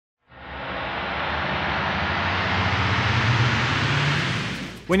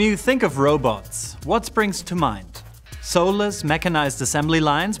When you think of robots, what springs to mind? Soulless, mechanized assembly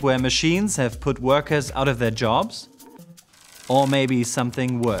lines where machines have put workers out of their jobs? Or maybe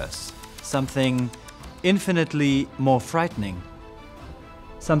something worse, something infinitely more frightening.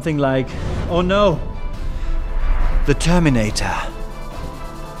 Something like, oh no, the Terminator.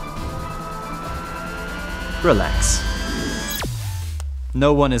 Relax.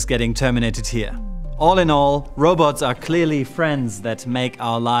 No one is getting terminated here. All in all, robots are clearly friends that make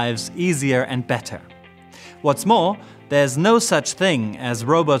our lives easier and better. What's more, there's no such thing as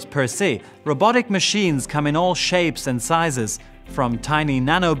robots per se. Robotic machines come in all shapes and sizes, from tiny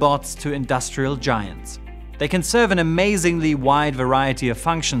nanobots to industrial giants. They can serve an amazingly wide variety of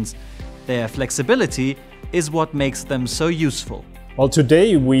functions. Their flexibility is what makes them so useful. Well,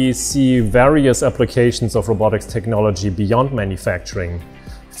 today we see various applications of robotics technology beyond manufacturing,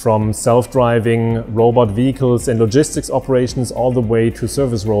 from self-driving robot vehicles and logistics operations all the way to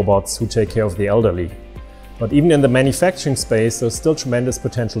service robots who take care of the elderly. But even in the manufacturing space, there's still tremendous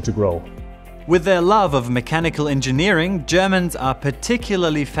potential to grow. With their love of mechanical engineering, Germans are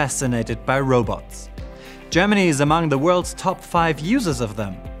particularly fascinated by robots. Germany is among the world's top 5 users of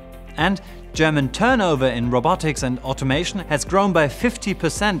them. And German turnover in robotics and automation has grown by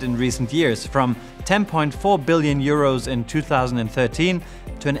 50% in recent years, from 10.4 billion euros in 2013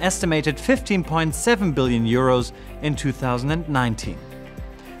 to an estimated 15.7 billion euros in 2019.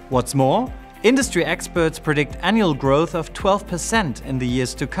 What's more, industry experts predict annual growth of 12% in the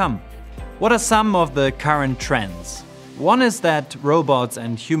years to come. What are some of the current trends? One is that robots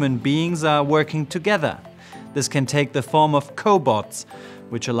and human beings are working together. This can take the form of cobots,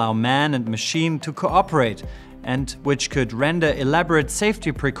 which allow man and machine to cooperate and which could render elaborate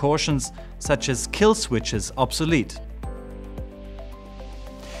safety precautions such as kill switches obsolete.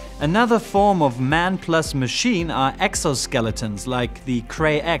 Another form of man plus machine are exoskeletons, like the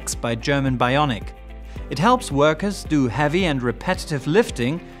Cray X by German Bionic. It helps workers do heavy and repetitive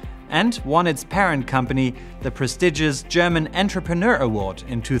lifting and won its parent company the prestigious German Entrepreneur Award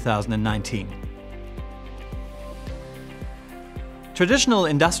in 2019. Traditional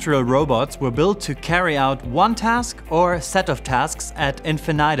industrial robots were built to carry out one task or set of tasks ad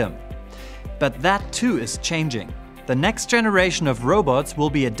infinitum. But that too is changing. The next generation of robots will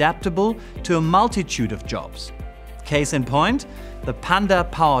be adaptable to a multitude of jobs. Case in point, the Panda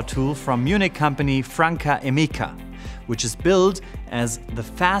power tool from Munich company Franca Emica, which is billed as the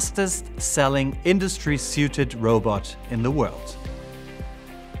fastest selling industry-suited robot in the world.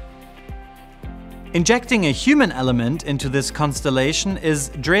 Injecting a human element into this constellation is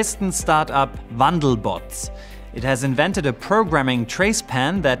Dresden startup Wandelbots. It has invented a programming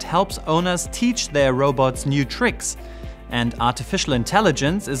tracepan that helps owners teach their robots new tricks, and artificial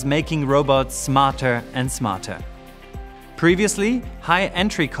intelligence is making robots smarter and smarter. Previously, high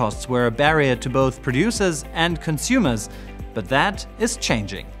entry costs were a barrier to both producers and consumers, but that is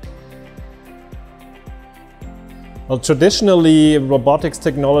changing. Well, traditionally, robotics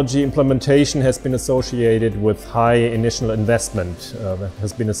technology implementation has been associated with high initial investment. That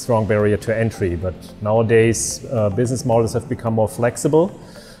has been a strong barrier to entry, but nowadays business models have become more flexible.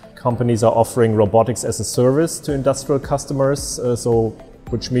 Companies are offering robotics as a service to industrial customers,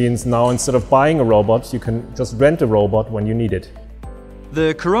 which means now instead of buying a robot, you can just rent a robot when you need it.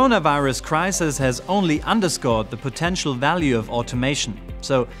 The coronavirus crisis has only underscored the potential value of automation.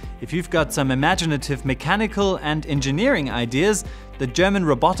 So, if you've got some imaginative mechanical and engineering ideas, the German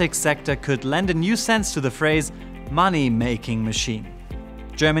robotics sector could lend a new sense to the phrase money-making machine.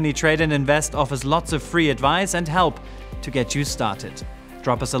 Germany Trade and Invest offers lots of free advice and help to get you started.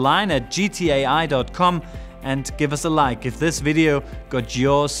 Drop us a line at gtai.com and give us a like if this video got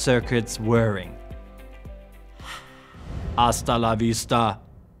your circuits whirring. Hasta la vista,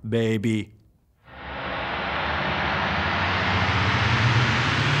 baby.